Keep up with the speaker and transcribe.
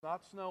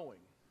Not snowing.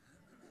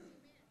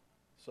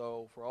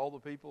 So for all the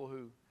people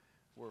who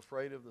were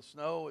afraid of the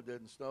snow, it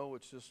didn't snow,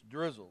 it's just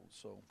drizzled.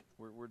 So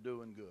we're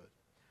doing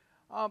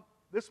good.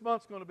 This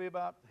month's going to be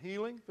about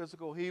healing,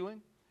 physical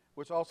healing,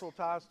 which also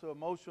ties to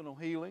emotional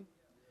healing.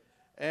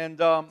 And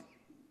I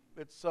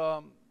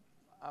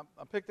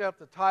picked out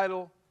the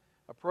title,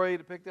 I prayed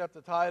to pick out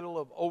the title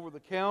of Over the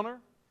Counter.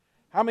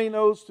 How many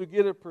knows to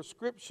get a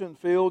prescription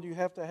filled, you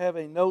have to have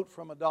a note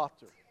from a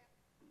doctor?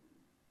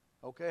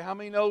 Okay, how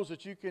many knows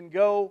that you can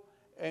go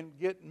and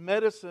get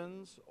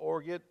medicines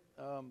or get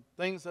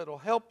things that will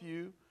help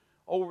you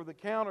over the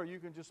counter? You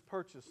can just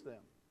purchase them.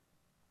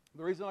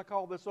 The reason I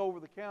call this over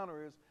the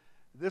counter is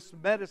this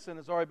medicine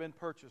has already been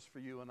purchased for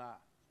you and I.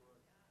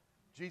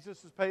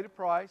 Jesus has paid a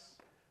price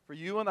for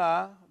you and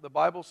I. The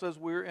Bible says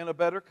we're in a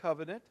better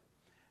covenant.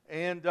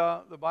 And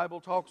the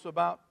Bible talks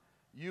about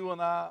you and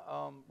I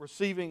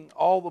receiving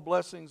all the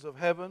blessings of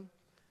heaven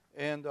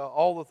and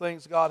all the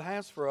things God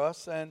has for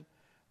us. And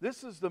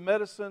this is the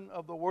medicine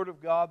of the Word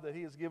of God that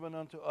He has given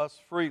unto us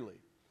freely.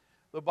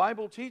 The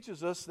Bible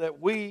teaches us that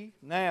we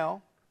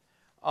now,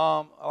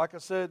 like I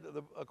said,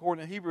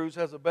 according to Hebrews,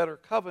 has a better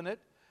covenant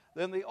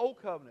than the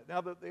Old Covenant. Now,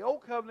 the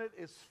Old Covenant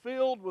is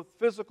filled with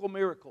physical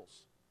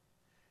miracles.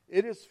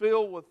 It is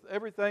filled with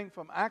everything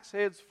from axe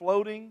heads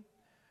floating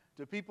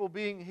to people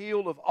being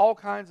healed of all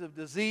kinds of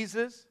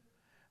diseases.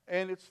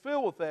 And it's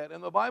filled with that.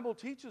 And the Bible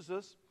teaches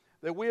us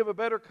that we have a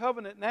better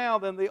covenant now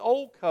than the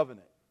Old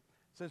Covenant,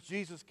 since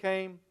Jesus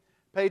came,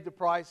 paid the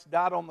price,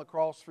 died on the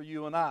cross for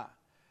you and I.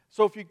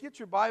 So if you get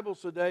your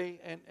Bibles today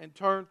and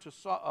turn to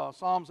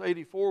Psalms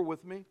 84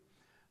 with me.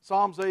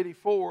 Psalms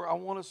 84, I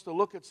want us to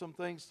look at some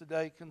things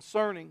today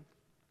concerning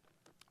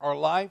our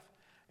life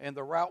and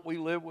the route we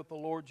live with the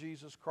Lord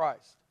Jesus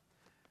Christ.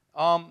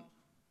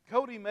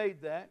 Cody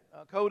made that.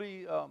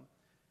 Cody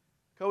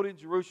and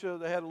Jerusha,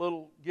 they had a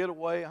little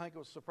getaway. I think it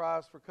was a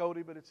surprise for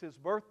Cody, but it's his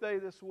birthday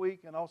this week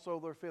and also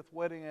their 5th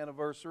wedding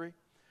anniversary.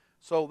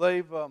 So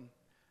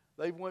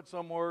they've went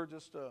somewhere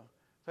just to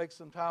take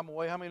some time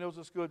away. How many knows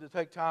it's good to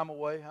take time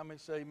away? How many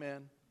say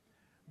amen?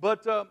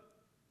 But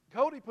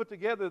Cody put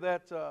together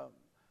that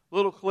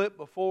little clip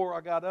before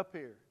I got up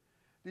here.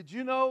 Did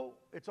you know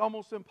it's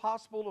almost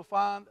impossible to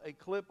find a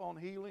clip on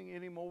healing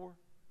anymore?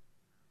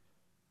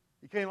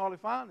 You can't hardly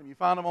find them. You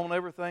find them on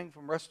everything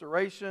from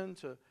restoration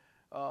to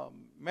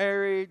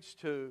marriage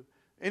to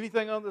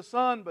anything under the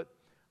sun. But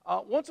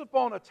once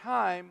upon a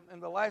time,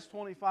 in the last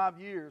 25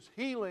 years,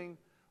 healing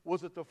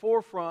was at the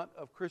forefront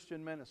of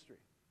Christian ministry.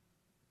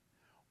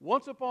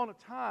 Once upon a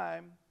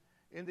time,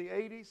 in the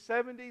 80s,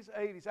 70s,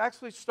 80s,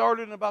 actually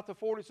started in about the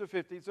 40s or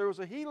 50s, there was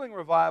a healing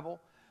revival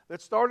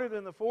that started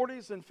in the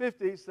 40s and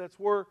 50s. That's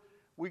where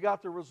we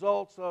got the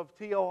results of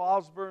T.L.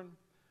 Osborne,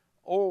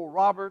 Oral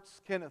Roberts,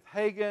 Kenneth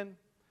Hagin,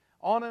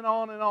 on and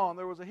on and on.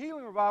 There was a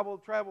healing revival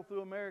that traveled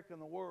through America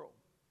and the world.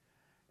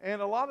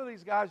 And a lot of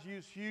these guys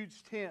used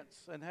huge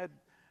tents and had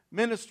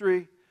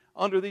ministry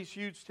under these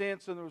huge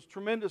tents, and there was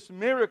tremendous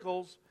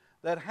miracles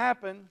that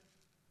happened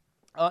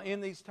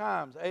in these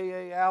times.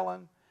 A.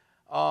 Allen,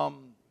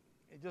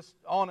 just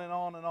on and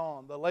on and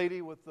on. The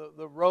lady with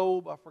the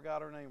robe, I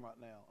forgot her name right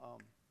now.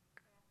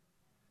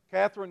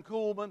 Catherine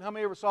Kuhlman. How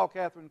many ever saw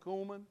Catherine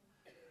Kuhlman?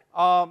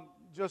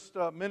 Just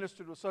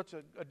ministered with such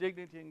a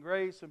dignity and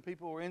grace, and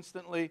people were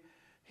instantly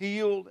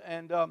healed.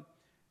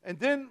 And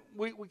then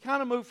we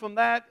kind of moved from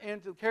that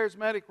into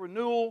charismatic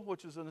renewal,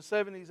 which was in the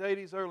 70s,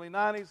 80s, early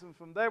 90s. And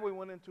from there we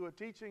went into a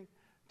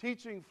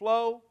teaching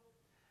flow.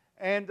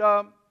 And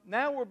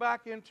now we're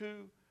back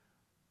into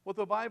what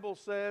the Bible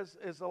says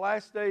is the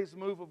last days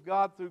move of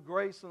God through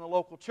grace in the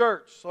local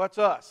church. So that's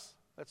us.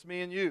 That's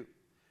me and you.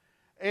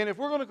 And if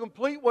we're going to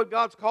complete what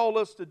God's called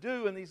us to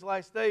do in these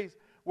last days,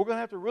 we're going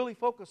to have to really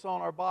focus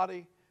on our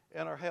body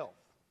and our health,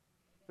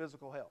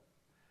 physical health.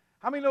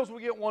 How many knows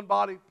we get one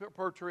body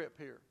per trip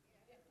here?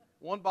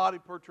 One body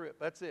per trip.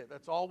 That's it.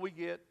 That's all we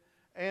get.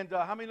 And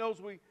how many knows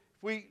if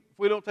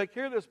we don't take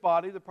care of this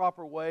body the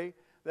proper way,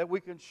 that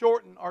we can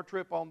shorten our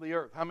trip on the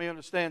earth? How many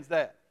understands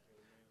that?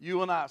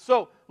 You and I.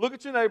 So look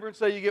at your neighbor and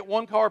say you get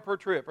one car per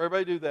trip.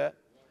 Everybody do that.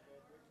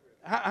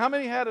 How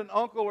many had an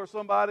uncle or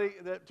somebody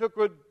that took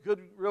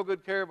real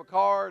good care of a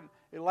car and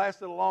it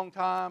lasted a long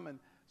time and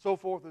so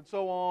forth and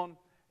so on?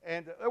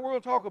 And we're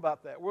going to talk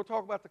about that. We'll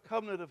talk about the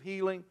covenant of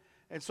healing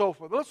and so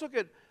forth. But let's look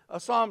at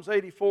Psalms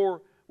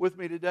 84 with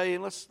me today,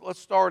 and let's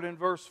start in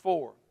verse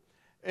 4.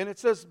 And it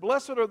says,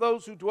 "Blessed are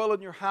those who dwell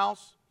in your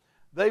house;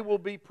 they will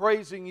be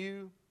praising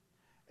you."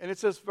 And it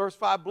says, verse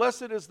 5,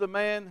 "Blessed is the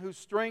man whose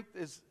strength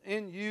is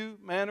in you,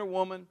 man or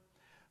woman,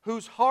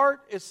 whose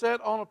heart is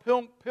set on a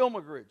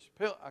pilgrimage."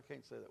 I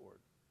can't say that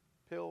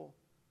word.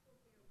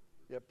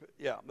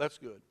 Yeah, that's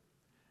good.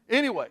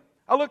 Anyway,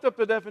 I looked up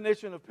the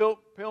definition of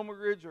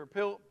pilgrimage or I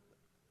don't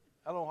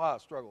know how I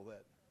struggle with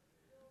that.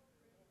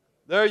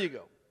 There you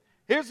go.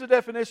 Here's the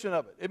definition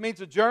of it. It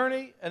means a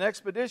journey, an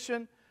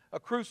expedition, a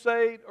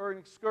crusade, or an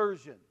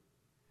excursion.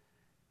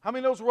 How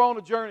many knows we're on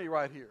a journey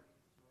right here?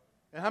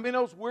 And how many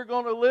knows we're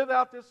going to live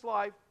out this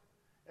life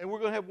and we're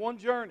going to have one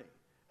journey?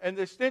 And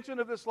the extension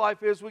of this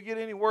life is we get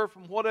anywhere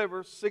from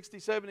whatever, 60,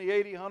 70,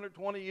 80,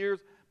 120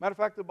 years. Matter of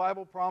fact, the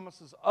Bible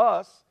promises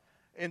us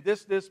in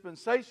this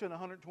dispensation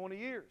 120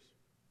 years.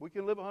 We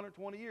can live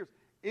 120 years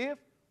if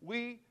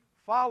we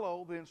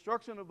follow the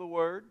instruction of the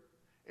Word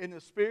in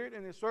the Spirit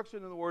and the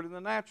instruction of the Word in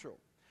the natural.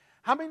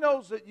 How many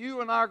knows that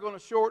you and I are going to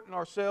shorten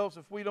ourselves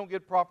if we don't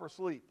get proper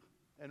sleep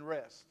and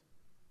rest?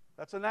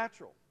 That's a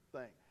natural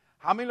thing.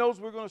 How many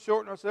knows we're going to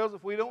shorten ourselves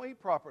if we don't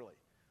eat properly?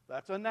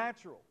 That's a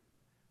natural.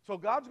 So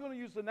God's going to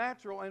use the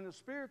natural and the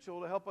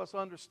spiritual to help us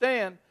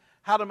understand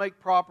how to make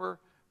proper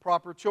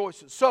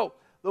choices. So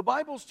the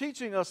Bible's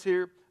teaching us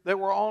here that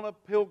we're on a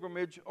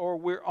pilgrimage, or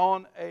we're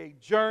on a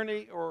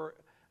journey, or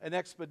an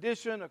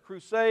expedition, a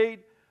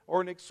crusade,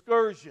 or an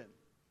excursion.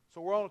 So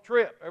we're on a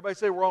trip. Everybody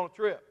say we're on a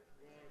trip.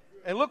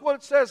 And look what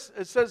it says.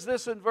 It says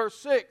this in verse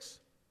 6.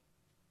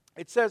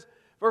 It says,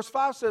 verse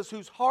 5 says,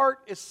 whose heart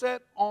is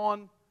set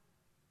on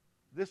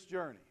this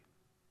journey.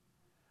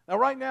 Now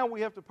right now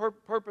we have to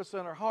purpose in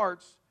our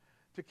hearts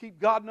to keep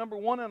God number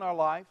one in our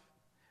life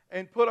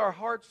and put our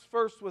hearts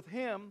first with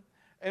Him.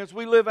 And as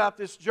we live out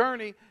this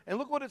journey, and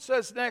look what it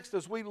says next,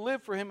 as we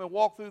live for Him and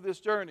walk through this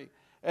journey.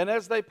 And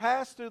as they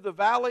pass through the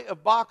valley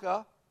of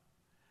Baca,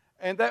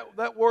 and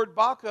that word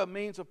Baca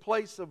means a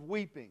place of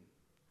weeping.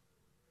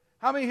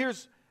 How many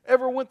here's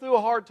ever went through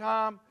a hard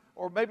time,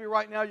 or maybe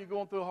right now you're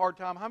going through a hard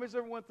time? How many's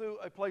ever went through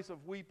a place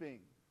of weeping?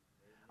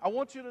 I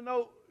want you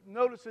to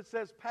notice it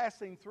says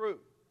passing through.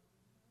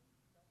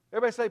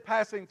 Everybody say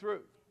passing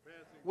through.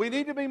 We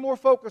need to be more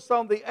focused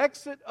on the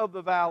exit of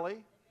the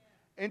valley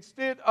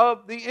instead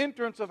of the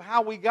entrance of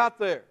how we got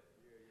there.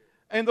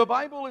 And the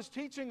Bible is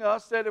teaching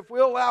us that if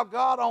we'll allow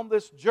God on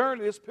this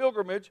journey, this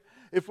pilgrimage,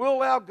 if we'll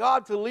allow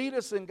God to lead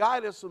us and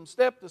guide us from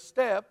step to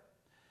step,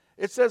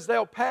 it says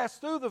they'll pass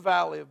through the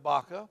valley of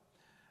Baca,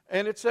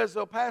 and it says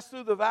they'll pass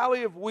through the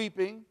valley of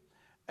weeping,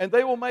 and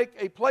they will make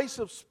a place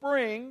of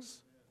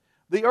springs.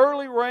 The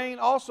early rain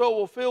also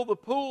will fill the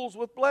pools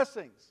with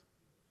blessings.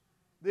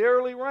 The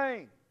early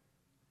rain.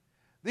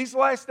 These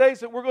last days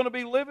that we're going to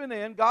be living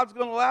in, God's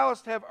going to allow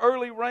us to have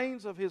early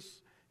rains of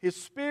His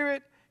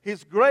Spirit,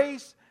 His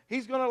grace.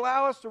 He's going to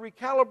allow us to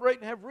recalibrate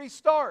and have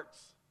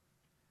restarts.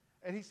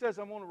 And He says,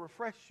 I'm going to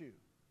refresh you,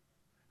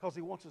 because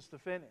He wants us to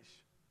finish.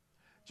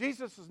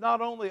 Jesus is not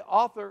only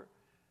author,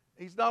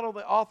 He's not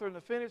only the author and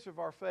the finisher of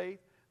our faith,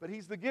 but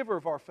He's the giver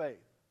of our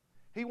faith.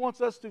 He wants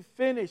us to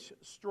finish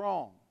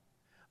strong.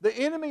 The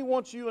enemy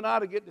wants you and I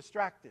to get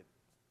distracted.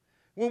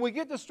 When we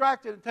get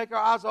distracted and take our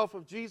eyes off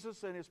of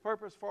Jesus and His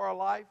purpose for our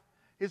life,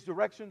 His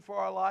direction for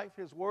our life,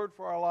 His word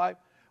for our life,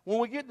 when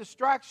we get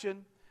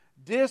distraction,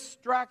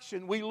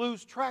 we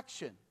lose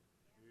traction.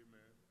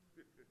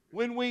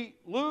 When we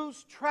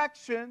lose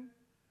traction,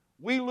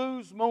 we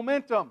lose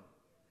momentum.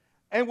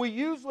 And we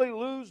usually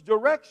lose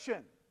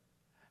direction.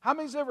 How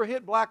many's ever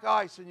hit black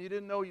ice and you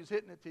didn't know you was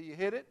hitting it till you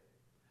hit it?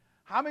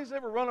 How many's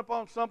ever run up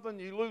on something and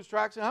you lose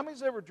traction? How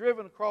many's ever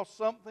driven across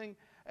something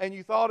and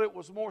you thought it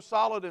was more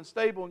solid and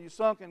stable and you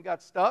sunk and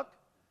got stuck?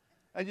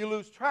 And you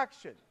lose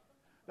traction.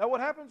 Now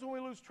what happens when we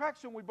lose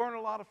traction? We burn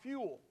a lot of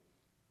fuel.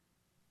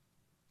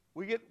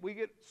 We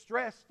get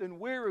stressed and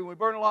weary. We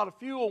burn a lot of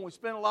fuel and we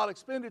spend a lot of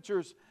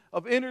expenditures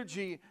of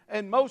energy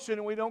and motion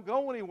and we don't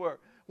go anywhere.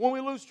 When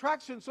we lose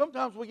traction,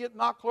 sometimes we get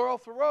knocked clear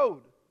off the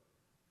road.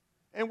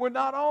 And we're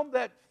not on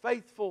that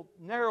faithful,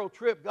 narrow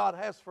trip God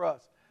has for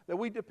us, that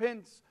we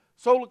depend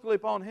solely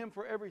upon Him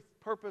for every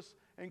purpose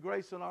and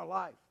grace in our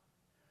life.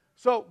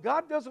 So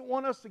God doesn't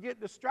want us to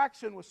get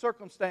distraction with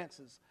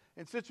circumstances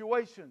and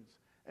situations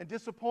and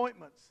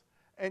disappointments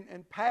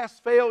and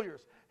past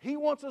failures. He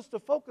wants us to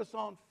focus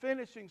on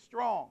finishing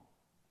strong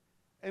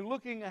and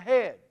looking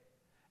ahead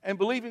and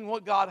believing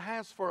what God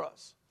has for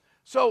us.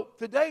 So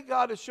today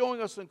God is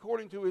showing us,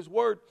 according to His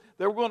Word,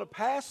 that we're going to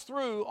pass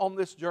through on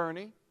this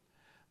journey,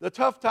 the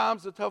tough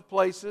times, the tough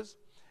places,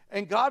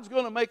 and God's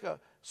going to make a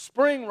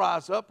spring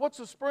rise up. What's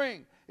a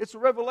spring? It's a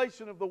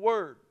revelation of the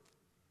Word.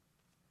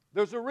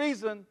 There's a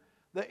reason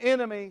the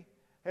enemy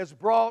has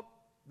brought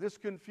this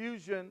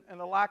confusion and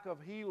a lack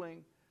of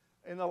healing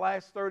in the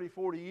last 30,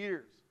 40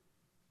 years.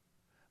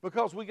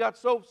 Because we got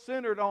so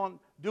centered on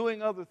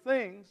doing other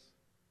things,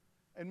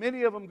 and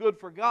many of them good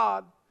for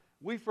God,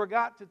 we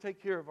forgot to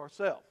take care of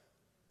ourselves.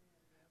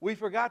 We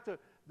forgot to,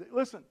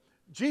 listen,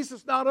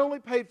 Jesus not only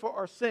paid for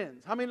our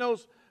sins. How many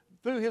knows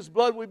through His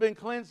blood we've been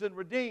cleansed and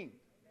redeemed?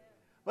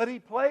 But He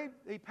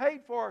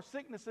paid for our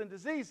sickness and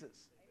diseases.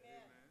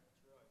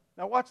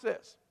 Now watch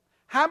this.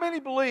 How many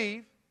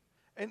believe,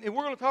 and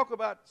we're going to talk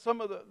about some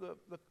of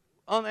the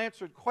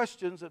unanswered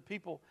questions that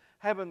people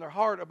have in their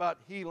heart about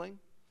healing.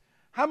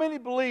 How many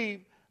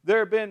believe there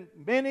have been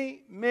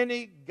many,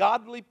 many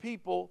godly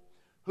people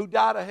who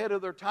died ahead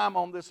of their time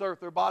on this earth?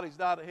 Their bodies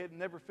died ahead and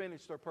never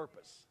finished their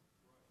purpose.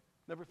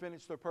 Never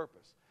finished their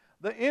purpose.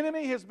 The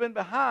enemy has been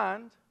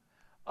behind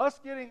us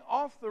getting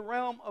off the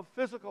realm of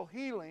physical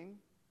healing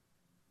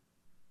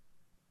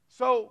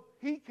so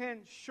he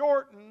can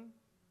shorten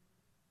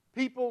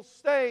people's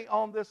stay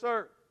on this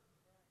earth.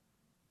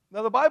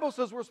 Now the Bible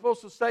says we're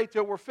supposed to stay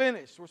till we're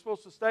finished. We're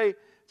supposed to stay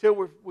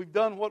till we've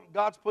done what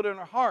God's put in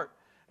our heart.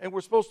 and we're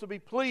supposed to be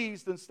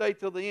pleased and stay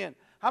till the end.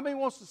 How many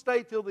wants to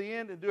stay till the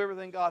end and do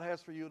everything God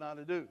has for you and I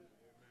to do?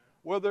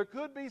 Well, there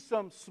could be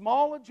some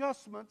small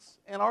adjustments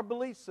in our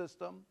belief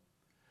system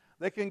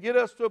that can get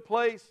us to a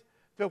place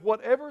to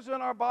whatever's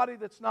in our body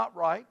that's not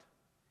right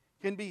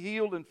can be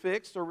healed and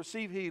fixed or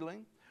receive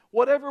healing.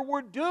 Whatever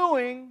we're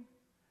doing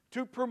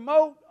to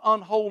promote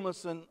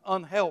unwholeness and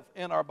unhealth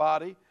in our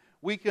body,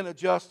 we can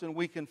adjust and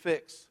we can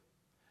fix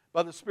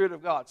by the Spirit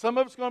of God. Some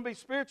of it's going to be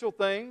spiritual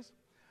things.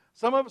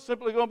 Some of it's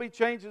simply going to be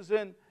changes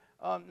in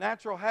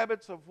natural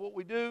habits of what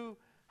we do,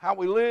 how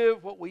we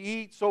live, what we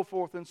eat, so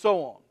forth and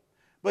so on.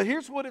 But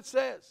here's what it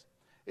says.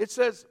 It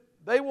says,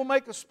 they will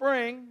make a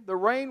spring, the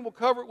rain will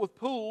cover it with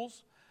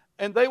pools,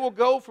 and they will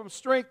go from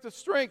strength to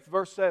strength,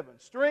 verse 7.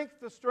 Strength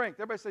to strength.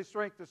 Everybody say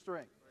strength to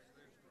strength.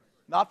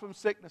 Not from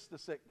sickness to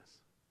sickness.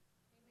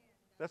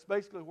 That's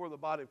basically where the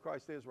body of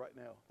Christ is right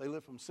now. They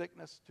live from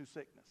sickness to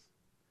sickness.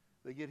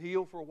 They get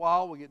healed for a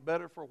while, we get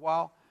better for a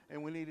while,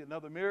 and we need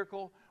another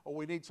miracle, or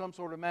we need some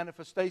sort of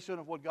manifestation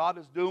of what God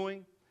is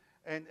doing.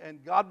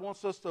 And God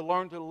wants us to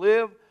learn to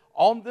live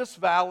on this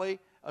valley,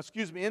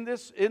 in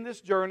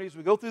this journey, as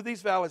we go through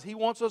these valleys. He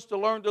wants us to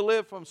learn to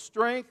live from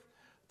strength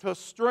to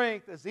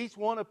strength as each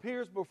one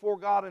appears before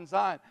God in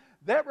Zion.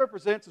 That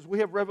represents as we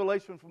have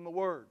revelation from the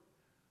Word.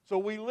 So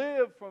we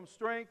live from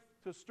strength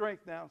to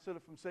strength now instead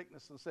of from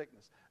sickness to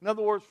sickness. In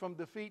other words, from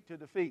defeat to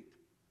defeat.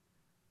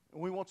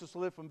 And we want us to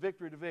live from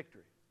victory to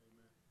victory.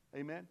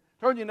 Amen.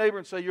 Turn to your neighbor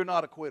and say, you're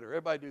not a quitter.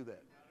 Everybody do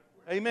that.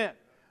 Amen.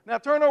 Now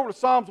turn over to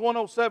Psalms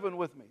 107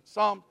 with me.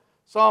 Psalms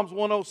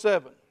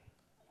 107.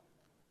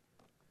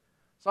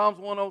 Psalms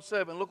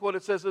 107. Look what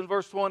it says in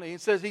verse 20.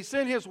 It says, He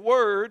sent His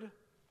word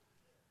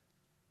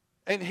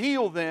and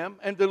healed them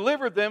and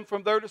delivered them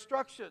from their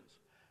destructions.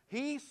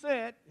 He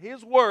sent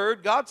His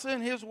word. God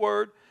sent His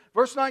word.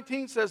 Verse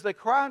 19 says, they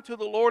cry unto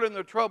the Lord in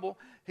their trouble.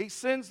 He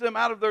sends them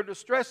out of their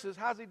distresses.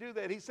 How does He do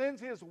that? He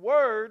sends His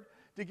word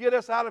to get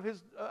us out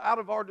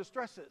of our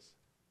distresses.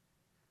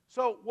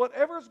 So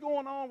whatever's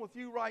going on with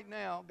you right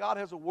now, God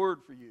has a word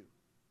for you.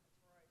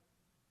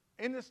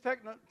 In this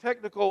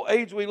technical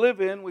age we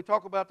live in, we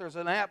talk about there's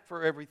an app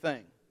for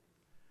everything.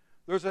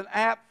 There's an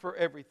app for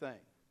everything.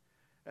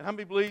 And how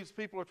many believes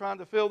people are trying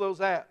to fill those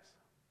apps?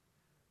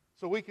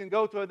 So we can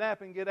go to an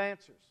app and get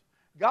answers.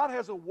 God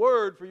has a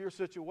word for your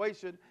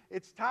situation.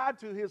 It's tied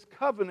to His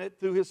covenant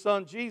through His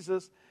Son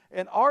Jesus.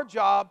 And our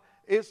job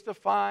is to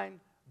find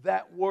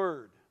that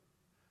word.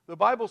 The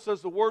Bible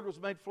says the Word was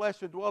made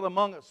flesh and dwelt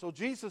among us. So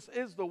Jesus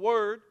is the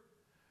Word.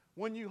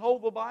 When you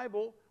hold the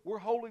Bible, we're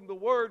holding the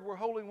Word. We're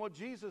holding what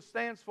Jesus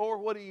stands for,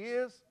 what He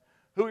is,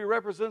 who He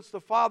represents,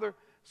 the Father.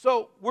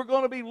 So we're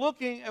going to be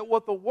looking at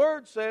what the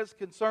Word says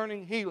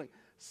concerning healing.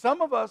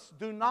 Some of us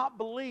do not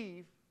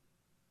believe,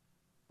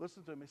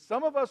 listen to me,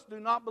 some of us do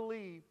not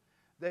believe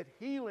that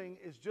healing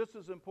is just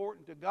as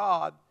important to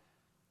God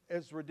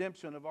as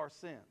redemption of our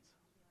sins.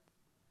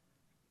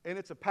 And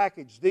it's a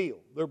package deal.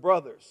 They're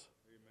brothers.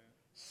 Amen.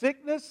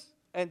 Sickness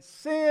and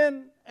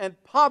sin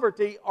and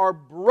poverty are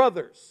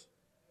brothers.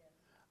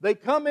 They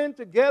come in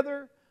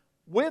together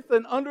with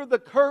and under the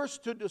curse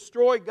to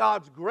destroy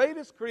God's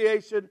greatest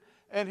creation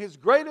and His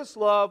greatest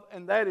love,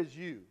 and that is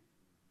you.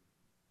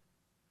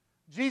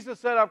 Jesus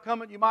said, I've come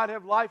that you might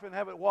have life and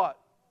have it what?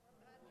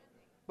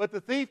 But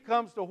the thief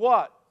comes to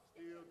what?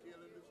 Steal, kill,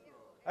 and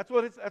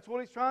destroy. That's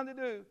what he's trying to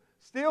do.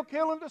 Steal,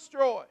 kill, and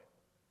destroy.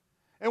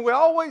 And we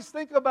always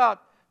think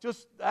about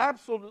just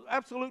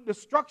absolute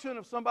destruction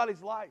of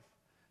somebody's life.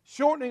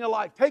 Shortening a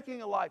life,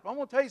 taking a life. I'm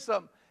going to tell you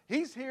something.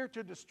 He's here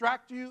to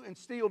distract you and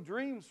steal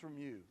dreams from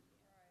you.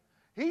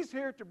 He's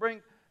here to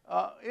bring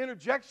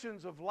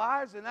interjections of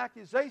lies and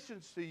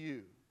accusations to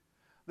you.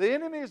 The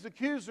enemy is the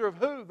accuser of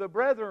who? The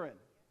brethren.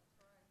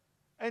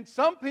 And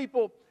some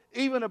people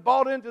even have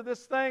bought into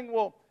this thing,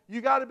 well, you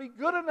got to be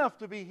good enough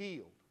to be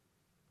healed.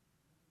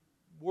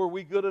 Were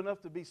we good enough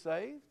to be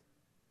saved?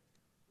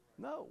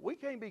 No, we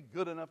can't be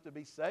good enough to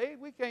be saved.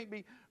 We can't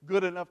be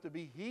good enough to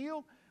be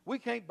healed. We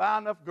can't buy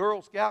enough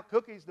Girl Scout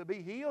cookies to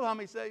be healed. How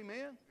many say amen?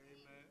 Amen.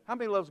 How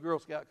many loves Girl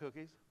Scout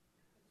cookies?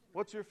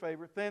 What's your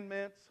favorite? Thin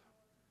Mints,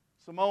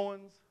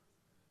 Samoans,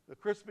 the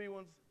crispy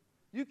ones.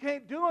 You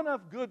can't do enough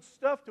good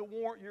stuff to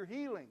warrant your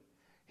healing.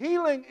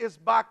 Healing is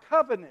by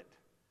covenant.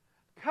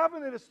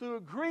 Covenant is through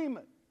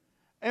agreement.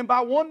 And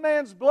by one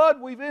man's blood,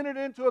 we've entered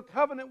into a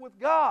covenant with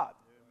God.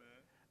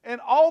 Amen.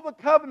 And all the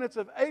covenants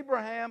of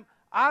Abraham,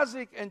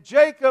 Isaac, and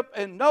Jacob,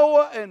 and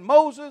Noah, and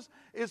Moses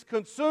is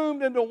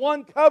consumed into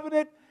one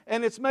covenant,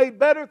 and it's made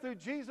better through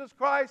Jesus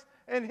Christ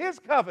and His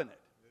covenant.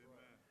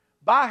 Amen.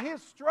 By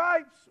His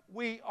stripes,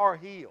 we are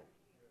healed.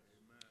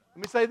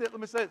 Amen. Let me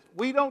say this.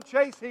 We don't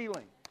chase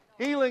healing.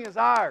 Healing is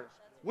ours.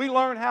 We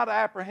learn how to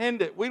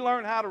apprehend it. We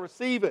learn how to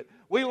receive it.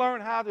 We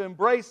learn how to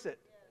embrace it.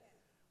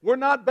 We're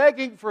not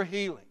begging for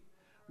healing.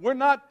 We're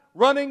not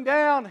running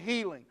down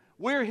healing.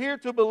 We're here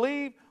to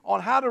believe on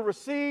how to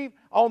receive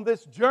on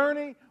this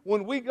journey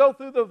when we go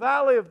through the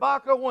valley of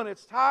Baca, when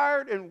it's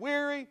tired and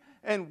weary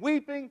and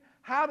weeping,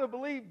 how to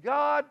believe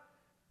God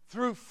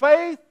through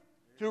faith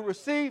to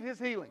receive His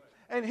healing.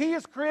 And He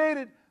has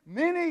created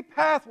many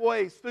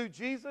pathways through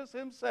Jesus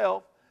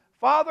Himself.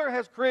 Father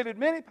has created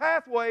many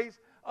pathways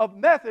of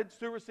methods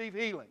to receive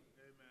healing. Amen.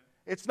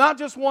 It's not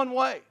just one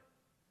way.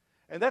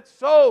 And that's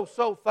so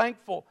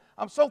thankful.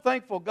 I'm so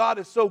thankful God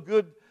is so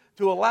good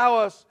to allow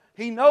us.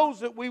 He knows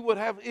that we would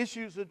have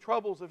issues and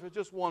troubles if it's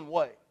just one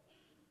way.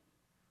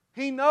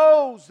 He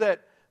knows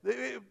that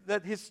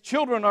His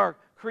children are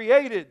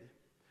created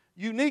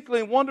uniquely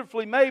and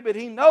wonderfully made, but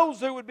He knows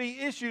there would be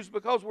issues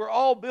because we're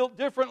all built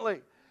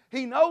differently.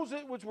 He knows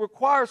it would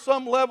require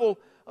some level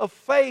of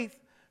faith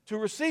to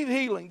receive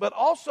healing, but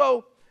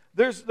also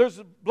there's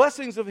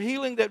blessings of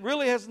healing that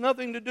really has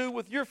nothing to do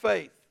with your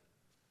faith.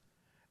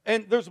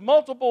 And there's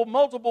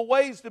multiple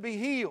ways to be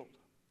healed.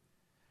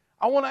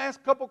 I want to ask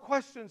a couple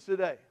questions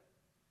today,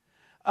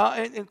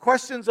 and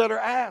questions that are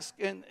asked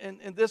in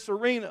this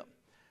arena.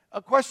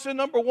 Question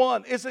number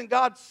one, isn't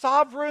God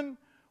sovereign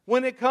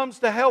when it comes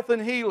to health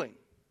and healing?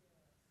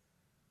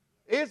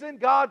 Isn't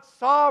God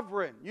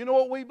sovereign? You know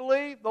what we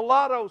believe? The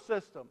lotto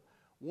system.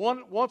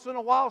 Once in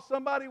a while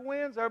somebody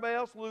wins, everybody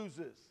else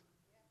loses.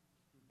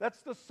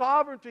 That's the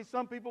sovereignty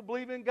some people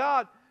believe in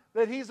God,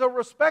 that He's a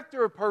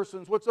respecter of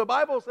persons, which the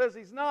Bible says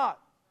He's not.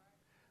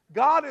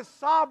 God is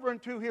sovereign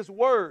to His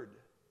Word.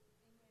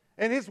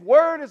 And His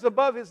Word is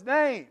above His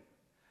name.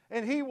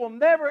 And He will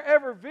never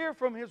ever veer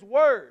from His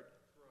Word.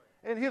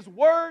 And His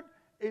Word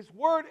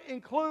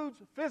includes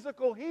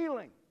physical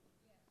healing.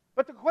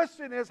 But the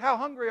question is, how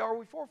hungry are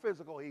we for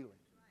physical healing?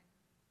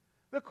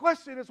 The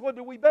question is, what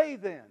do we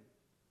bathe in?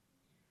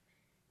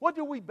 What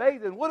do we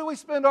bathe in? What do we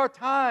spend our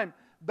time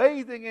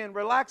bathing in,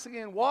 relaxing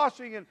in,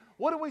 washing in?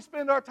 What do we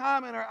spend our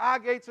time in our eye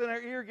gates and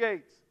our ear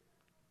gates?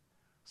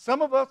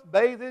 Some of us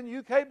bathe in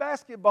UK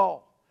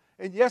basketball.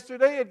 And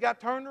yesterday it got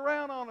turned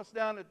around on us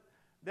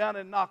down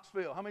in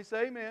Knoxville. How many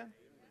say amen?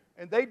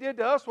 And they did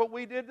to us what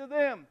we did to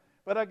them.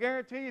 But I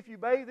guarantee you, if you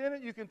bathe in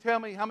it, you can tell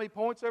me how many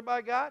points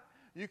everybody got.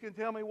 You can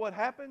tell me what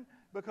happened,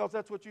 because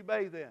that's what you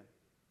bathe in.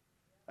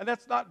 And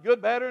that's not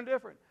good, bad, or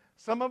indifferent.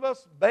 Some of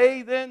us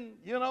bathe in,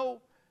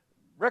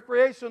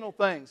 recreational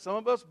things. Some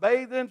of us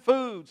bathe in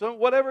food.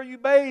 Whatever you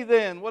bathe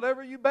in,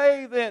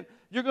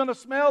 you're going to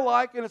smell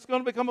like, and it's going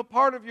to become a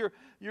part of your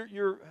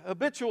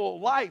habitual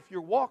life,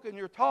 your walk and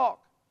your talk.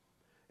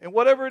 And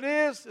whatever it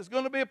is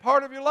going to be a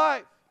part of your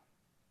life.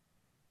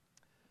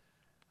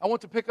 I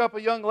went to pick up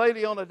a young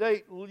lady on a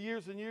date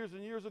years and years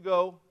and years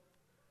ago.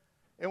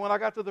 And when I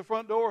got to the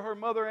front door, her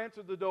mother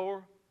answered the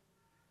door.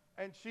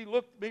 And she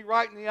looked me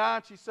right in the eye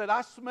and she said,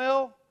 "I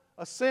smell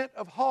a scent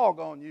of hog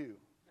on you."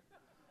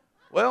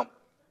 Well,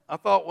 I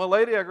thought, well,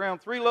 lady, I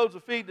ground 3 loads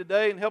of feed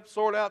today and helped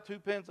sort out 2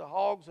 pens of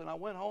hogs. And I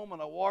went home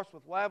and I washed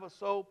with lava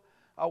soap.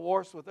 I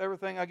washed with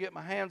everything I get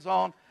my hands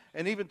on,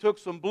 and even took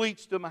some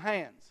bleach to my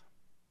hands.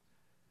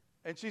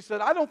 And she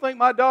said, "I don't think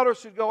my daughter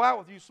should go out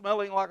with you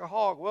smelling like a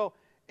hog." Well,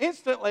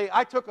 instantly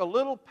I took a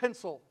little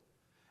pencil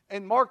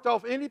and marked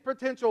off any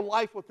potential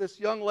life with this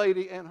young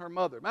lady and her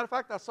mother. Matter of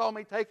fact, I saw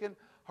me taking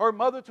her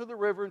mother to the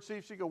river and see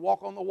if she could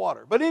walk on the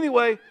water. But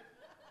anyway,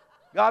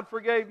 God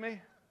forgave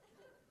me.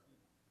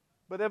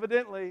 But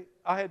evidently,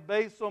 I had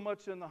bathed so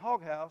much in the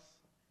hog house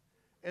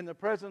in the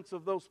presence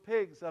of those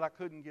pigs that I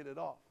couldn't get it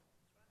off.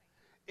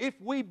 If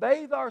we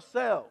bathe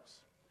ourselves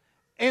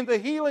in the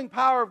healing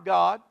power of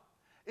God,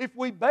 if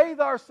we bathe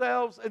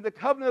ourselves in the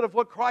covenant of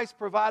what Christ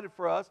provided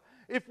for us,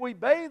 if we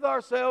bathe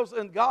ourselves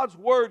in God's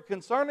Word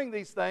concerning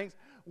these things,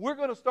 we're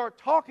going to start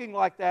talking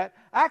like that,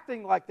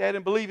 acting like that,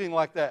 and believing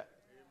like that.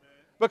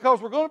 Amen.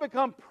 Because we're going to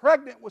become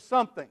pregnant with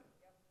something.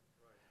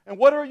 And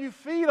whatever you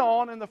feed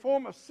on in the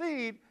form of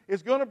seed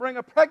is going to bring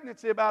a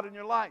pregnancy about in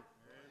your life.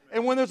 Amen.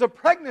 And when there's a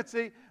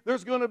pregnancy,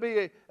 there's going to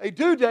be a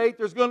due date.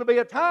 There's going to be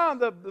a time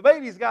the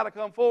baby's got to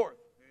come forth.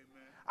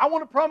 Amen. I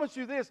want to promise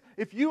you this.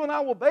 If you and I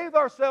will bathe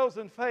ourselves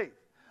in faith,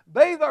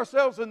 bathe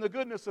ourselves in the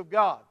goodness of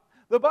God.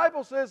 The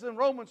Bible says in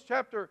Romans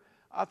chapter,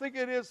 I think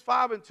it is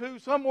 5 and 2,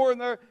 somewhere in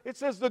there, it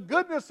says the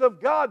goodness of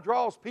God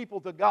draws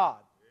people to God.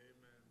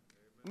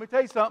 Amen. Let me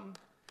tell you something.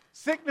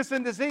 Sickness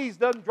and disease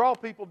doesn't draw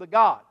people to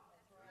God.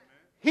 Amen.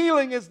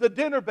 Healing is the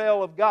dinner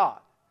bell of God.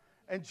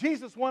 And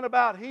Jesus went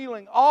about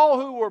healing all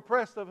who were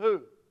oppressed of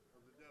who?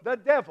 The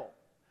devil.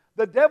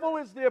 The devil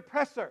is the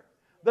oppressor.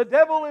 The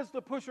devil is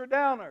the pusher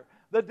downer.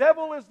 The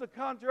devil is the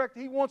contract.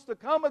 He wants to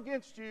come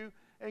against you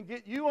and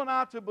get you and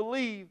I to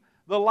believe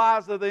the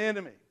lies of the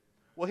enemy.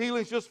 Well,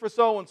 healing's just for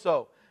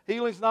so-and-so.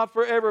 Healing's not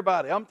for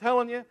everybody. I'm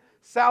telling you,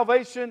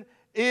 salvation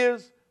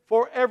is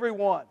for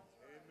everyone.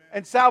 Amen.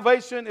 And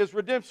salvation is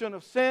redemption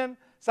of sin.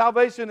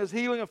 Salvation is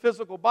healing of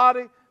physical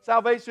body.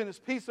 Salvation is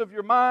peace of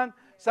your mind.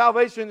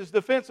 Salvation is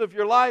defense of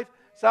your life.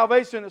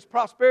 Salvation is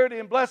prosperity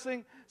and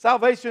blessing.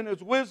 Salvation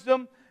is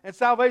wisdom. And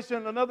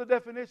salvation, another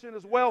definition,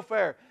 is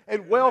welfare.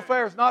 And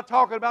welfare is not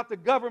talking about the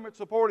government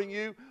supporting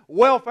you.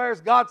 Welfare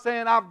is God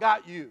saying, "I've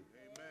got you."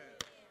 Amen.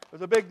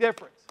 There's a big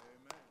difference.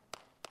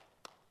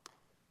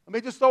 Let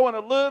me just throw in a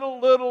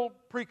little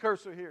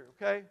precursor here,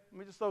 okay? Let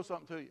me just throw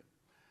something to you.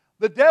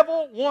 The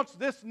devil wants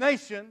this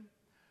nation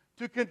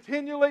to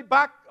continually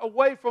back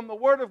away from the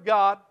Word of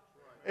God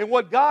and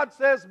what God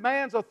says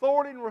man's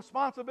authority and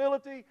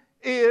responsibility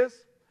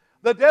is.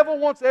 The devil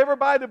wants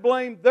everybody to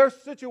blame their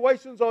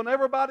situations on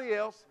everybody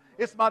else.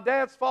 It's my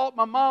dad's fault,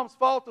 my mom's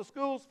fault, the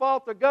school's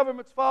fault, the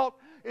government's fault.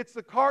 It's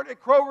the cart at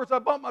Kroger's I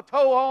bumped my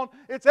toe on.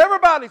 It's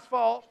everybody's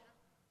fault.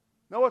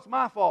 No, it's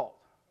my fault.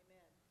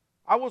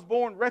 I was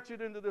born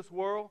wretched into this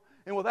world,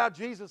 and without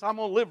Jesus, I'm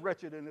going to live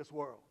wretched in this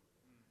world.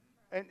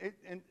 And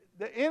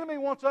the enemy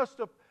wants us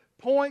to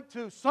point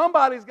to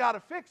somebody's got to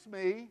fix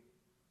me,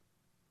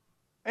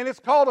 and it's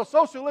called a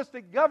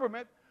socialistic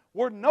government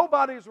where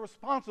nobody is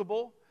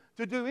responsible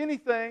to do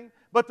anything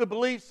but to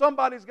believe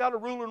somebody's got to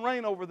rule and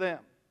reign over them.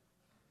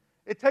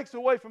 It takes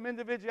away from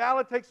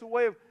individuality, it takes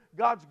away of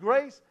God's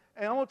grace.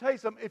 And I'm going to tell you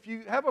something, if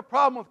you have a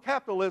problem with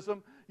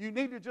capitalism, you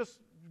need to just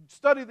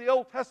study the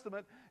Old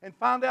Testament and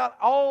find out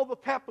all the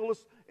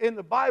capitalists in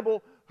the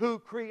Bible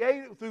who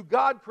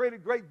God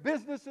created great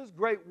businesses,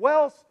 great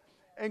wealth,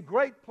 and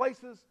great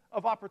places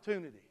of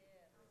opportunity.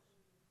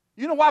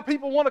 You know why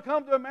people want to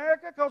come to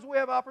America? Because we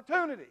have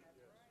opportunity.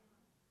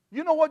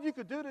 You know what you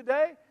could do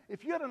today?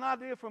 If you had an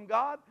idea from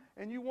God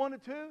and you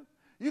wanted to,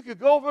 you could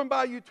go over and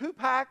buy you 2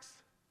 packs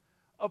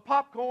of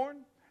popcorn,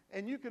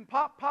 and you can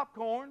pop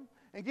popcorn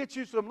and get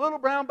you some little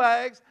brown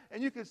bags,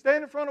 and you can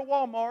stand in front of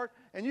Walmart,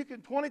 and you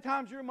can 20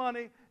 times your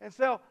money and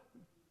sell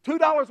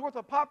 $2 worth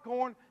of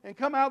popcorn and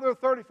come out there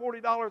 $30,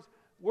 $40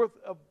 worth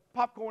of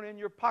popcorn in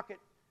your pocket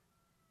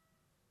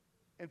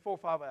in 4 or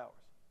 5 hours.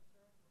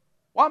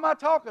 Why am I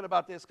talking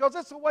about this? Because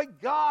it's the way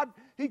God,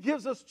 He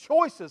gives us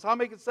choices. How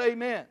many can say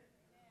amen?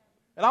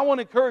 And I want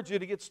to encourage you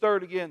to get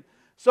stirred again.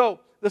 So,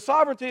 the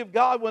sovereignty of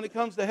God when it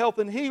comes to health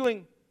and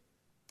healing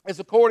is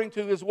according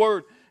to His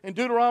Word. And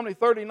Deuteronomy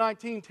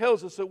 30:19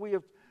 tells us that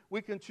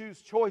we can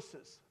choose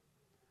choices.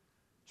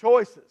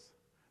 Choices.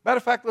 Matter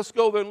of fact, let's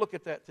go there and look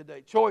at that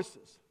today.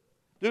 Choices.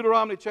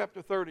 Deuteronomy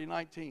chapter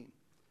 30:19.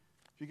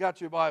 If you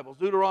got your Bibles,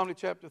 Deuteronomy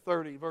chapter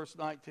 30, verse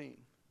 19.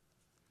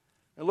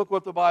 And look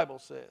what the Bible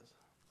says.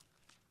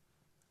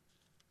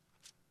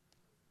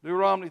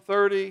 Deuteronomy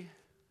 30,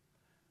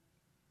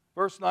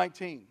 verse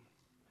 19.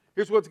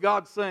 Here's what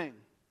God's saying.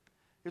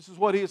 This is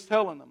what He is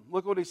telling them.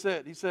 Look what He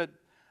said. He said,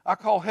 I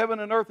call heaven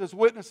and earth as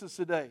witnesses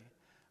today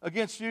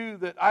against you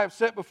that I have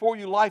set before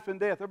you life and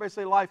death. Everybody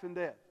say life and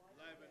death.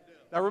 Life and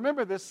death. Now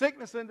remember this,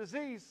 sickness and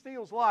disease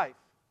steals life.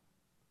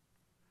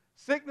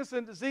 Sickness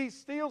and disease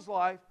steals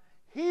life.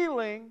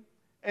 Healing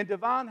and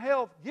divine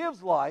health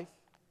gives life.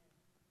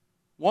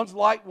 One's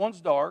light, one's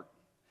dark.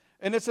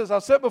 And it says, I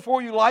set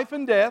before you life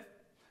and death,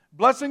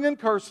 blessing and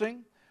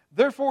cursing.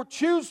 Therefore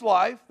choose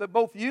life that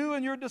both you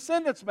and your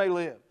descendants may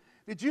live.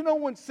 Did you know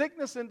when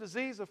sickness and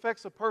disease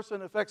affects a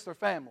person, it affects their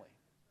family?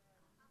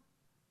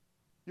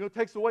 You know, it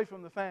takes away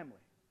from the family.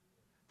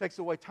 It takes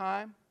away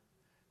time,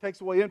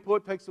 takes away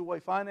input, takes away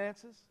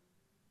finances.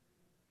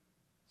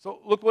 So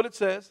look what it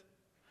says.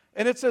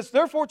 And it says,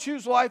 therefore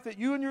choose life that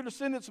you and your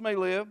descendants may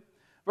live.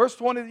 Verse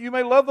 20, that you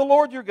may love the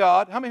Lord your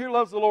God. How many here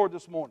loves the Lord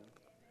this morning?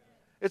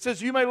 It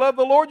says, you may love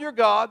the Lord your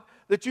God,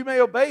 that you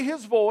may obey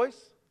His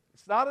voice.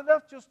 It's not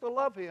enough just to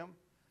love Him.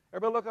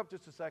 Everybody look up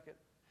just a second.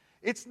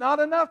 It's not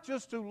enough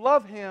just to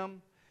love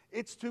Him.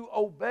 It's to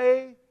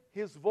obey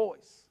His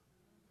voice.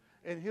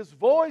 And His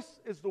voice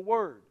is the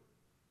Word.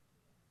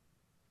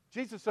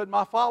 Jesus said,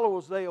 my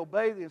followers, they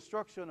obey the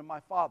instruction of my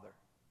Father.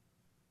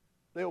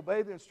 They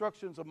obey the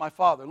instructions of my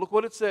Father. Look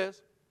what it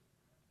says.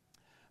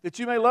 That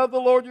you may love the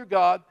Lord your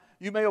God,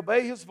 you may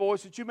obey His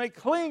voice, that you may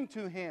cling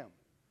to Him.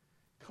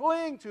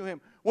 Cling to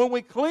Him. When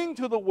we cling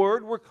to the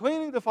Word, we're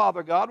clinging to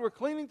Father God, we're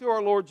clinging to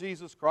our Lord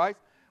Jesus Christ,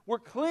 we're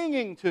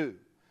clinging to.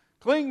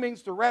 Cling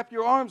means to wrap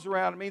your arms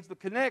around, it means to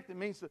connect, it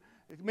means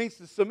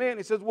to cement.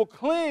 He says, we'll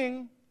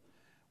cling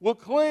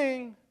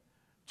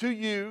to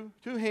you,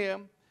 to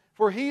Him,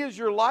 for He is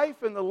your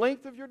life and the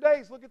length of your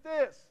days. Look at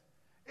this.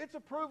 It's a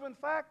proven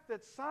fact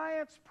that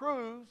science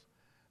proves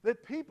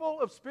that people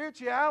of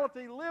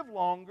spirituality live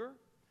longer,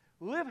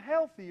 live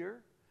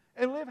healthier,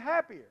 and live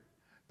happier.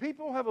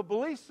 People have a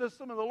belief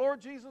system in the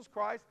Lord Jesus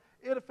Christ.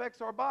 It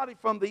affects our body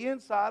from the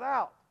inside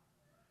out.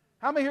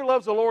 How many here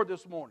loves the Lord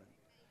this morning?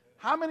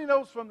 How many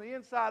knows from the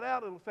inside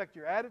out it'll affect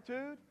your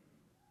attitude?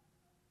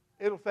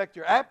 It'll affect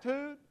your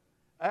aptitude.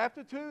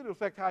 It'll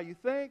affect how you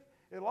think.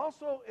 It'll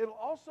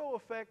also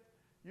affect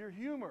your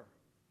humor.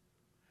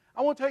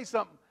 I want to tell you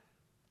something.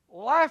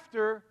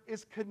 Laughter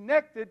is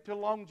connected to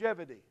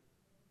longevity.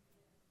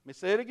 Let me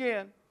say it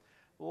again.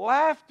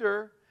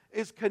 Laughter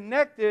is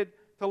connected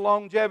to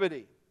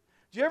longevity.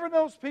 Do you ever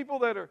notice people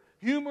that are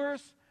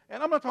humorous?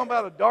 And I'm not talking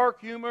about a dark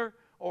humor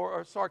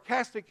or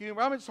sarcastic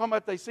humor. I'm just talking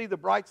about they see the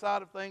bright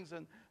side of things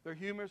and they're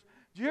humorous.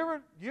 Do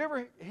you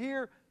ever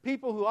hear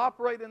people who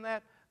operate in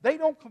that? They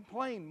don't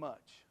complain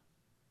much.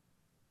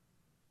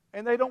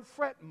 And they don't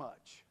fret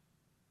much.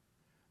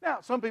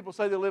 Now, some people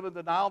say they live in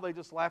denial. They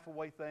just laugh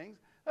away things.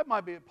 That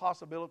might be a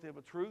possibility of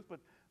a truth, but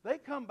they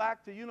come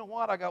back to, you know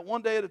what, I got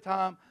one day at a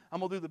time. I'm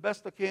going to do the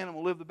best I can. I'm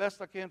going to live the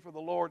best I can for the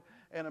Lord.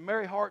 And a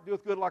merry heart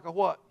doeth good like a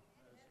what?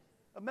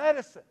 A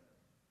medicine.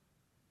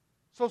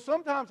 So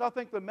sometimes I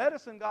think the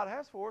medicine God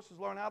has for us is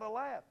learn how to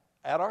laugh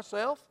at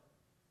ourselves,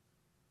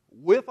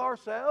 with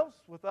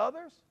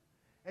others,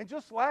 and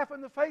just laugh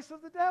in the face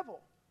of the devil.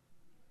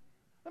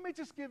 Let me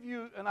just give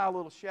you and I a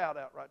little shout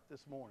out right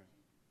this morning.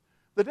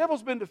 The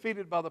devil's been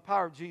defeated by the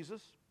power of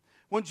Jesus.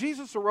 When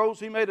Jesus arose,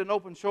 he made an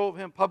open show of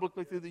him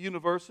publicly through the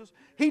universes.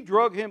 He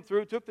drug him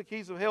through, took the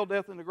keys of hell,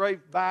 death, and the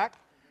grave back.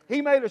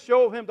 He made a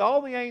show of him to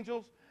all the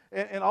angels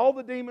and all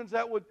the demons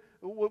that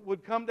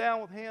would come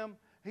down with him.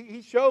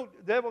 He showed,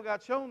 the devil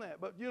got shown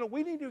that. But,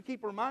 we need to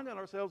keep reminding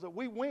ourselves that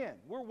we win.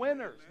 We're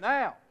winners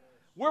now.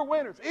 We're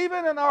winners.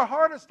 Even in our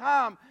hardest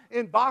time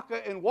in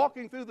Baca and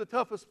walking through the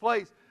toughest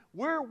place,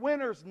 we're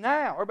winners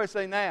now. Everybody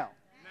say now.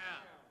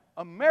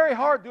 A merry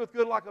heart doeth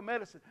good like a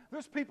medicine.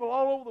 There's people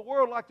all over the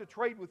world like to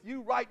trade with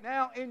you right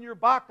now in your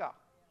Baca,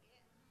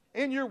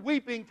 in your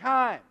weeping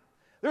time.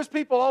 There's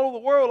people all over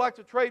the world like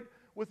to trade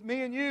with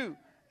me and you.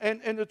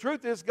 And the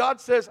truth is, God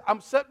says,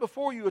 I'm set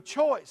before you a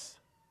choice.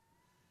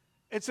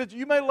 It said,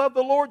 you may love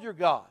the Lord your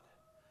God.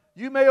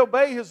 You may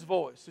obey His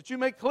voice, that you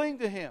may cling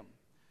to Him.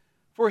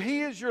 For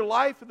He is your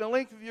life and the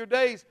length of your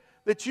days,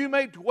 that you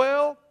may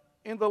dwell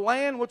in the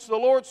land which the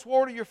Lord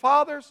swore to your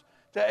fathers,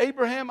 to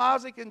Abraham,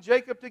 Isaac, and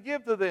Jacob to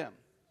give to them.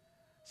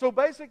 So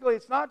basically,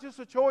 it's not just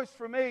a choice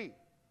for me.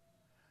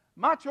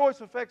 My choice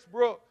affects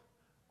Brooke.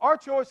 Our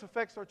choice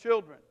affects our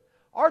children.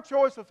 Our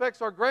choice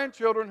affects our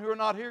grandchildren who are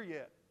not here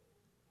yet.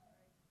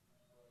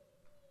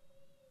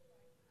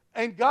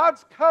 And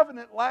God's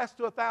covenant lasts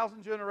to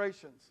 1,000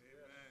 generations.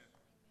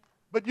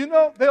 But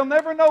they'll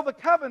never know the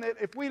covenant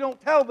if we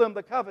don't tell them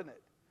the covenant.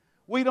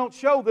 We don't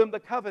show them the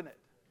covenant.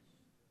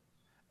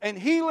 And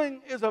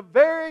healing is a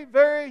very,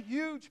 very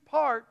huge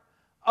part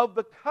of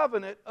the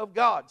covenant of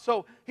God.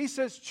 So He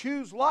says,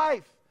 choose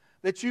life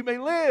that you may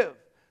live.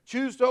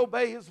 Choose to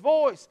obey His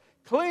voice.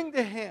 Cling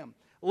to Him.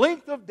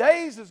 Length of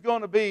days is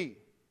going to be.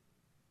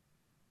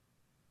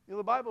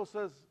 The Bible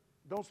says,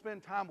 don't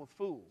spend time with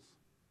fools.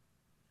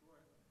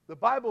 The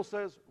Bible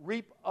says,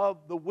 reap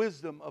of the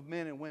wisdom of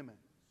men and women.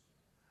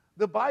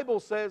 The Bible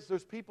says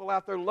there's people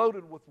out there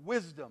loaded with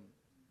wisdom.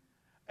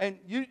 And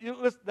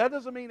listen, that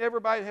doesn't mean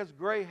everybody has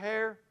gray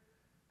hair,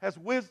 has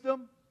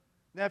wisdom.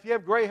 Now, if you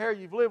have gray hair,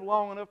 you've lived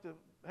long enough to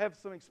have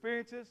some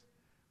experiences.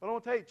 But I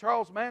want to tell you,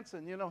 Charles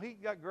Manson, he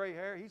got gray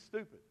hair. He's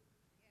stupid.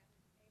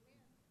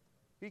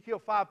 He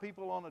killed 5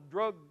 people on a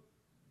drug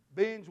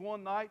binge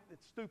one night.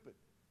 It's stupid.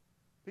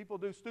 People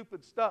do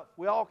stupid stuff.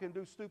 We all can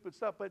do stupid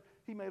stuff, but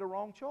he made a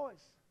wrong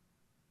choice.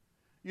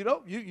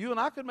 You and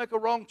I could make a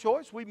wrong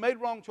choice. We've made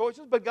wrong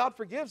choices, but God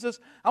forgives us.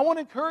 I want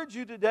to encourage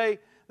you today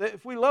that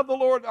if we love the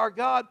Lord our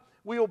God,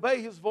 we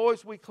obey His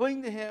voice, we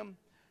cling to Him,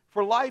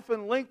 for life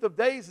and length of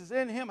days is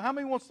in Him. How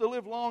many wants to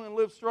live long and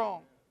live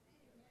strong?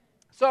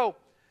 So,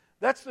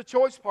 that's the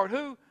choice part.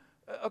 Who,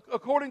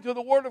 according to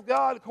the Word of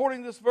God,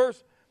 according to this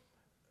verse,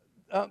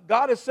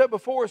 God has set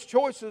before us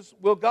choices.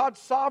 Will God's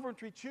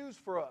sovereignty choose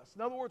for us?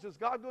 In other words, is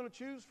God going to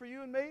choose for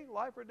you and me,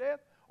 life or death?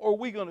 Or are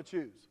we going to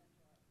choose?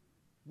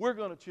 We're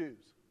going to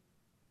choose.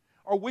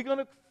 Are we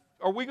going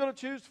to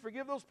choose to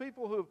forgive those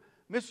people who have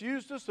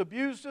misused us,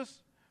 abused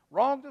us,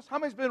 wronged us? How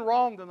many's been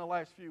wronged in the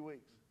last few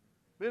weeks?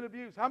 Been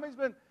abused? How many's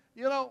been,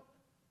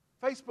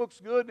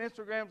 Facebook's good and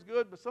Instagram's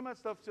good, but some of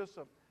that stuff's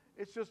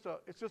it's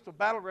just a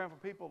battleground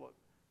for people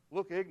that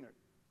look ignorant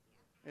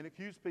and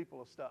accuse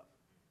people of stuff.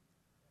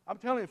 I'm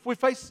telling you, if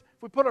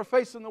we put our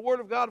face in the Word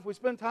of God, if we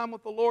spend time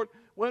with the Lord,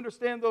 we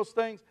understand those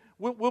things,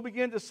 we'll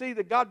begin to see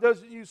that God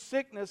doesn't use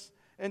sickness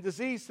and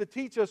disease to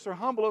teach us or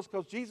humble us,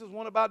 because Jesus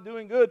went about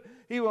doing good,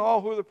 even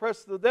all who are the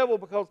oppressed of the devil,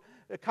 because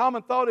the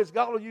common thought is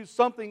God will use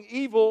something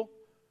evil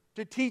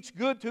to teach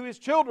good to His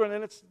children,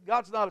 and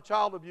God's not a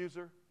child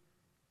abuser.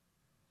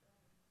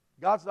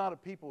 God's not a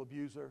people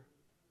abuser.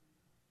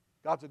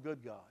 God's a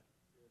good God.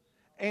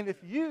 And if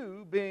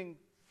you, being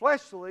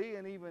fleshly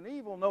and even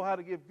evil, know how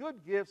to give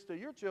good gifts to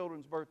your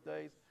children's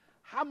birthdays,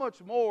 how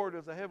much more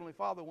does the Heavenly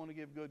Father want to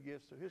give good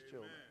gifts to His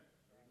children?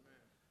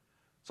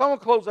 So I'm going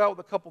to close out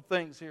with a couple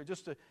things here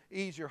just to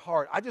ease your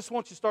heart. I just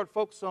want you to start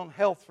focusing on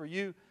health for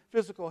you,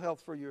 physical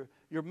health for your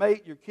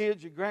mate, your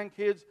kids, your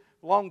grandkids,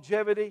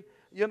 longevity.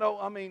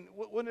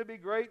 Wouldn't it be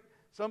great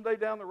someday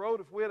down the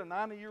road if we had a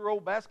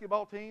 90-year-old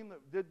basketball team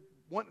that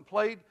went and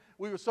played?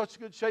 We were such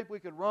good shape we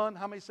could run.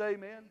 How many say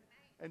amen?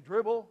 And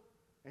dribble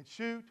and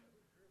shoot.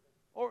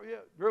 Or,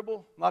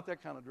 dribble. Not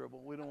that kind of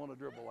dribble. We don't want to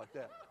dribble like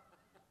that.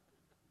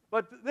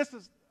 But this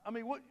is,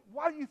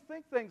 why do you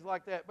think things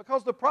like that?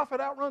 Because the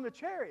prophet outrun the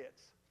chariots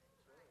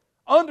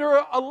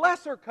under a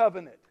lesser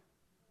covenant.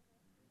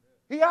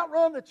 He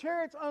outrun the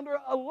chariots under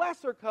a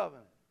lesser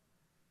covenant.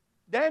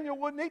 Daniel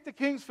wouldn't eat the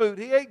king's food.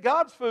 He ate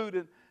God's food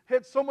and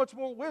had so much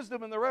more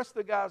wisdom than the rest of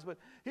the guys. But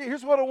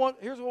here's what I want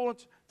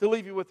to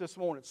leave you with this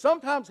morning.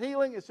 Sometimes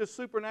healing is just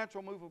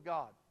supernatural move of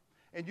God,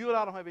 and you and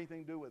I don't have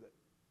anything to do with it.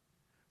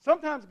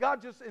 Sometimes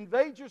God just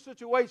invades your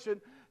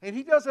situation, and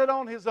He does it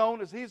on His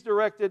own as He's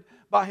directed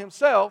by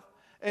Himself.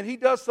 And He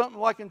does something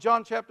like in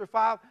John chapter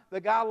 5, the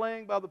guy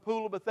laying by the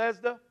pool of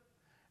Bethesda,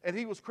 and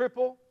he was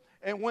crippled.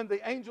 And when the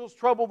angels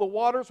trouble the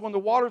waters, when the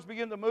waters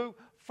begin to move,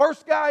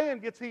 first guy in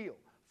gets healed.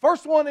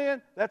 First one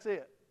in, that's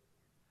it.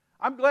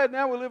 I'm glad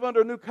now we live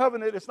under a new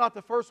covenant. It's not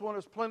the first one,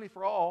 there's plenty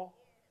for all.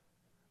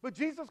 But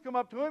Jesus come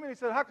up to him and he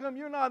said, how come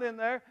you're not in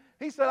there?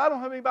 He said, I don't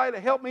have anybody to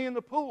help me in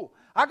the pool.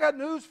 I got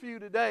news for you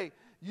today.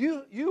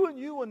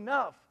 You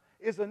enough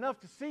is enough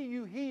to see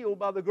you healed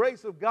by the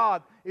grace of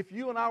God if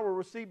you and I will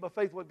receive by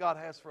faith what God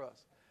has for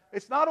us.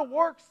 It's not a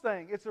works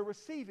thing. It's a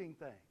receiving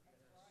thing.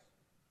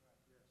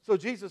 So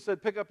Jesus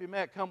said, pick up your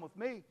mat, come with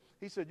me.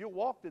 He said, you'll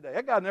walk today.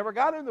 That guy never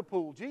got in the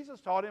pool. Jesus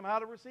taught him how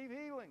to receive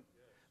healing.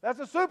 That's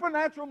a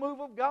supernatural move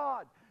of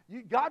God.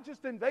 God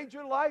just invades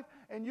your life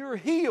and you're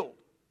healed.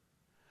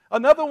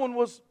 Another one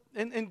was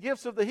in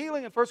gifts of the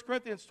healing in 1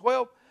 Corinthians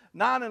 12,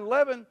 9 and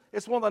 11.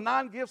 It's one of the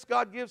 9 gifts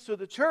God gives to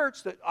the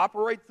church that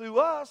operate through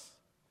us.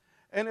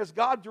 And as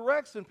God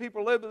directs and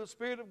people are led by the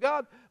Spirit of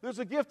God, there's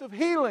a gift of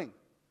healing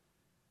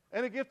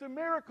and a gift of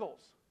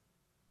miracles.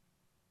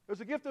 There's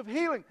a gift of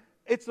healing.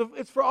 It's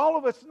for all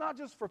of us. It's not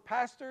just for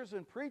pastors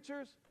and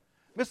preachers.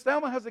 Miss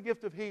Thelma has a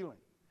gift of healing.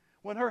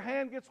 When her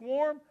hand gets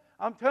warm,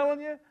 I'm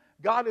telling you,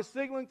 God is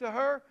signaling to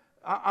her,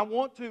 I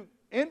want to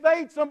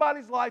invade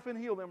somebody's life and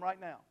heal them right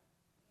now.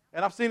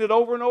 And I've seen it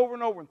over and over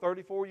and over in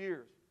 34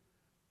 years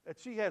that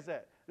she has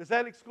that. Does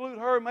that exclude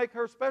her and make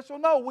her special?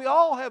 No, we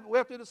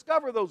have to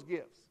discover those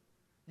gifts.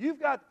 You've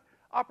got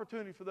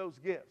opportunity for those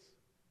gifts.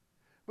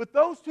 But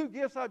those 2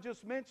 gifts I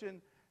just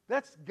mentioned,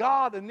 that's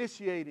God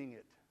initiating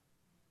it,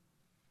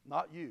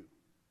 not you.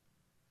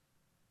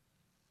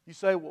 You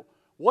say, well,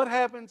 what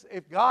happens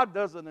if God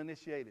doesn't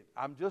initiate it?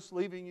 I'm just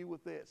leaving you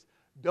with this.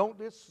 Don't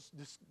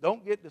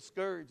get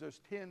discouraged. There's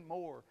 10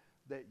 more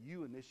that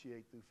you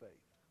initiate through faith.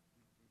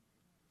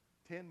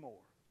 10 more.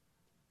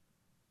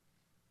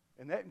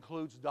 And that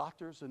includes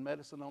doctors and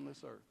medicine on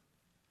this earth.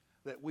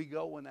 That we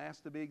go and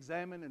ask to be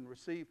examined and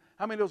receive.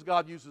 How many knows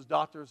God uses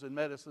doctors and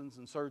medicines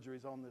and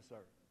surgeries on this earth?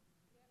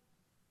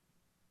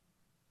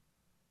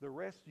 The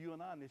rest you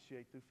and I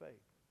initiate through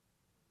faith.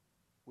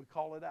 We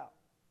call it out.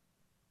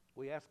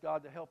 We ask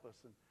God to help us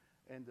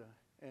and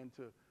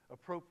to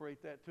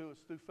appropriate that to us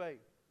through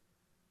faith.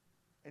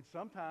 And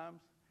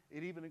sometimes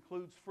it even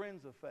includes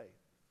friends of faith.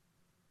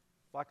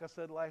 Like I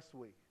said last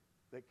week,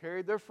 that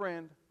carried their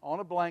friend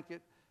on a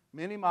blanket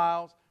many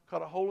miles,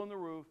 cut a hole in the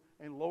roof,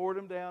 and lowered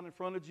him down in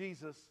front of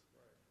Jesus.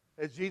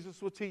 As Jesus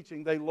was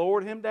teaching, they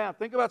lowered him down.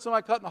 Think about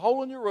somebody cutting a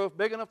hole in your roof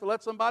big enough to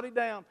let somebody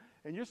down,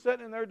 and you're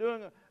sitting in there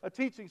doing a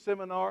teaching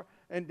seminar,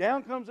 and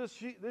down comes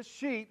this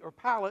sheet or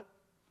pallet,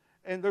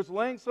 and there's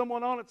laying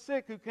someone on it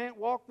sick who can't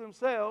walk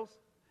themselves,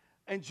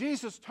 and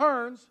Jesus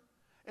turns,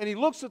 and he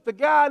looks at the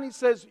guy, and he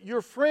says,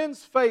 your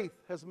friend's faith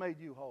has made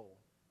you whole.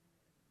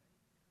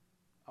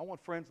 I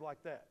want friends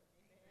like that.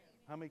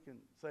 How many can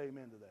say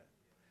amen to that?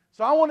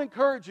 So I want to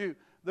encourage you.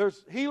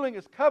 There's healing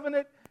is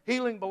covenant.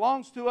 Healing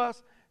belongs to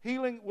us.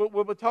 Healing,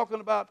 we'll be talking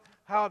about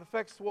how it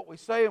affects what we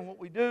say and what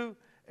we do.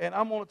 And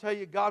I'm going to tell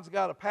you, God's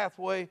got a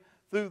pathway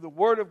through the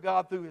Word of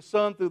God, through His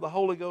Son, through the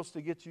Holy Ghost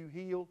to get you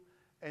healed.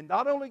 And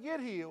not only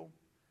get healed,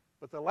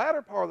 but the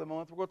latter part of the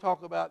month, we're going to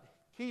talk about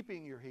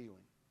keeping your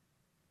healing.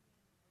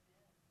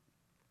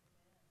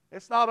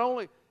 It's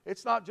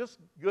not just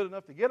good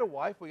enough to get a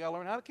wife. We got to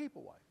learn how to keep a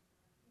wife,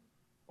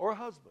 or a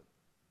husband,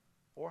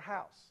 or a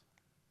house,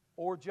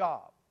 or a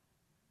job,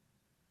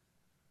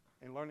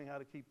 and learning how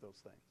to keep those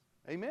things.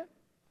 Amen?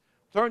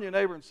 Turn to your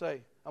neighbor and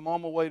say, I'm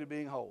on my way to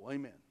being whole.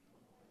 Amen.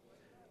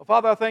 Well,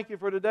 Father, I thank you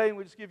for today, and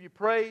we just give you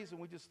praise, and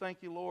we just thank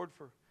you, Lord,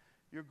 for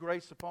your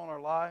grace upon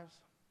our lives.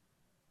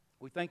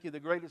 We thank you the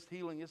greatest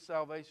healing is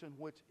salvation,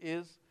 which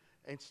is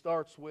and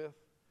starts with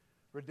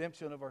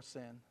redemption of our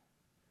sin.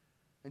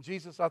 And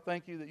Jesus, I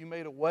thank you that you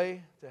made a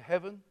way to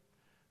heaven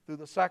through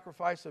the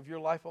sacrifice of your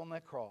life on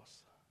that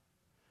cross.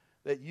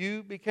 That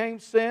you became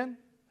sin,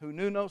 who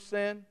knew no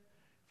sin,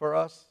 for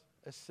us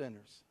as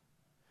sinners.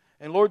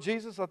 And Lord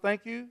Jesus, I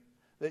thank you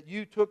that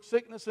you took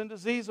sickness and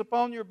disease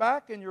upon your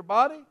back and your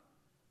body,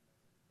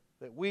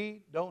 that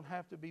we don't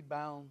have to be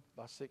bound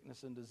by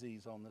sickness and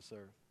disease on this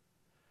earth.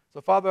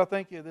 So Father, I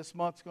thank you this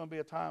month's going to be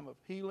a time of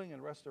healing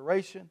and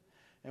restoration,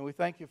 and we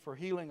thank you for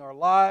healing our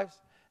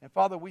lives. And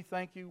Father, we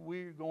thank you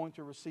we're going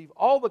to receive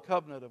all the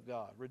covenant of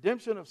God,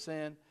 redemption of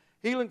sin,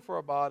 healing for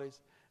our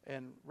bodies,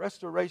 and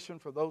restoration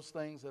for those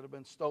things that have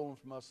been stolen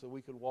from us so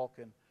we could walk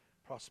in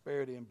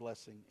prosperity and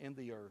blessing in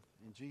the earth.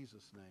 In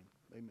Jesus'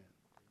 name, amen.